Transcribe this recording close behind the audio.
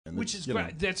And which is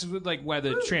that's like why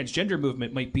the transgender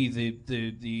movement might be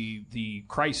the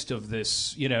Christ of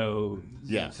this, thing.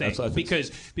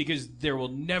 Because there will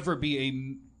never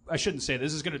be I shouldn't say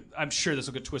this is gonna. I'm sure this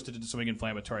will get twisted into something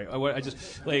inflammatory. I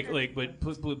just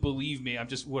but believe me, I'm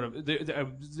just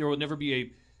there will never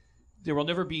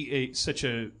be such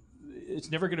a. It's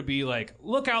never going to be like,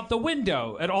 look out the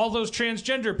window at all those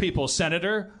transgender people,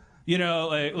 Senator. There's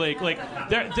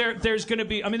going to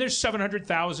be. I mean, there's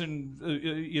 700,000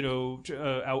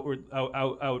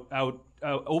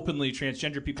 openly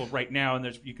transgender people right now,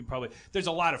 and there's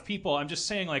a lot of people. I'm just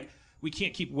saying, like, we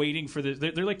can't keep waiting for this.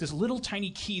 They're like this little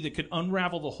tiny key that could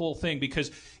unravel the whole thing,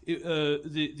 because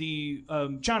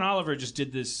John Oliver just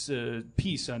did this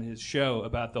piece on his show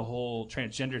about the whole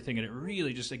transgender thing, and it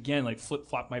really just, again, like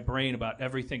flip-flopped my brain about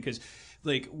everything, because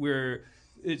like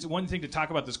it's one thing to talk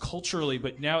about this culturally,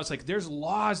 but now it's like there's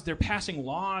laws, they're passing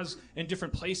laws in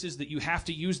different places that you have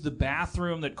to use the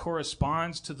bathroom that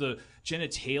corresponds to the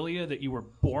genitalia that you were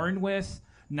born with,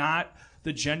 not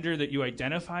the gender that you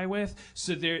identify with.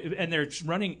 So they're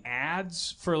running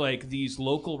ads for like these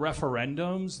local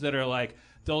referendums that are like,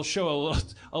 they'll show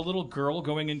a little girl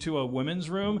going into a women's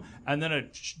room, and then a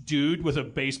dude with a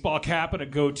baseball cap and a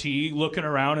goatee looking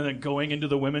around and then going into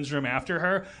the women's room after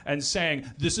her and saying,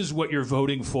 "This is what you're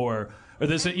voting for." Or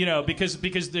this,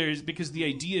 because the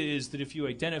idea is that if you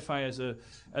identify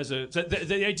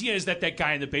the idea is that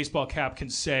guy in the baseball cap can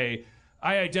say,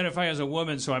 I identify as a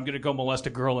woman, so I'm going to go molest a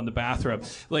girl in the bathroom,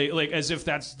 like as if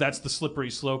that's the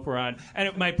slippery slope we're on.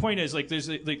 And my point is, like,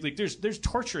 there's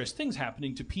torturous things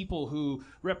happening to people who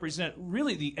represent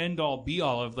really the end all be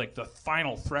all of like the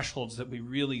final thresholds that we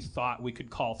really thought we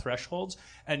could call thresholds.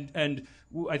 And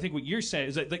I think what you're saying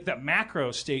is that, like, that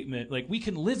macro statement, like, we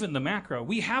can live in the macro,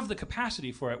 we have the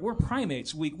capacity for it. We're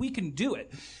primates, we can do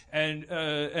it. And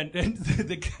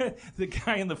the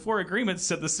guy in the Four Agreements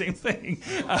said the same thing.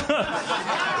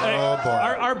 Oh boy!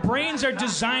 Our brains are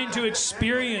designed to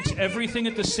experience everything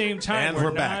at the same time. And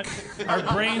we're back.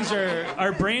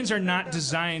 Our brains are not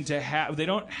designed to have. They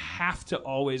don't have to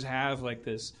always have like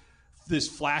this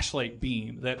flashlight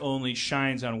beam that only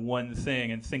shines on one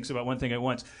thing and thinks about one thing at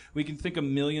once. We can think a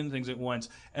million things at once,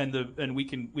 and we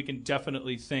can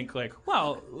definitely think like,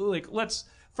 well, like, let's.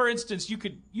 For instance, you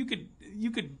could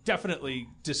definitely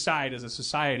decide as a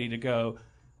society to go,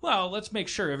 well, let's make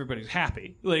sure everybody's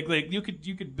happy. Like you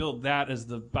could build that as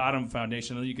the bottom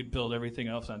foundation, and then you could build everything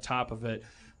else on top of it.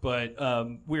 But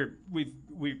we're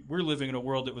living in a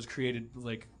world that was created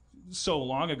like so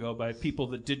long ago by people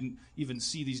that didn't even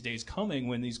see these days coming,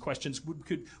 when these questions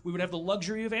we would have the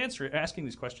luxury of asking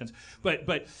these questions. But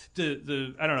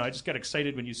the I don't know, I just got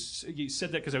excited when you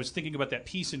said that, because I was thinking about that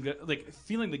piece and like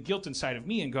feeling the guilt inside of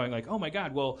me and going like, oh my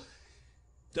God, well,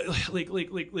 like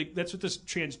that's what this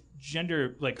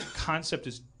transgender like concept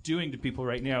is doing to people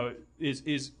right now,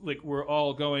 is like we're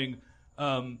all going,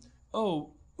 oh,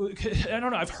 I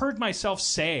don't know, I've heard myself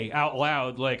say out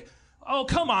loud like, oh,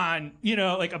 come on,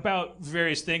 like about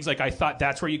various things. Like, I thought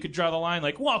that's where you could draw the line.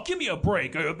 Like, well, give me a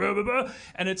break. Blah, blah, blah.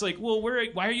 And it's like, well,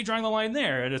 why are you drawing the line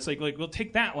there? And it's like, well,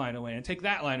 take that line away and take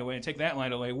that line away and take that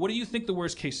line away. What do you think the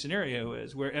worst case scenario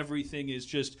is, where everything is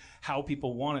just how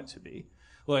people want it to be?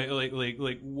 Like,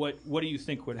 what do you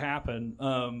think would happen?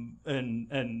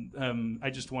 I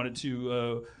just wanted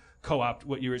to co-opt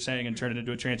what you were saying and turn it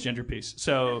into a transgender piece.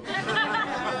 So,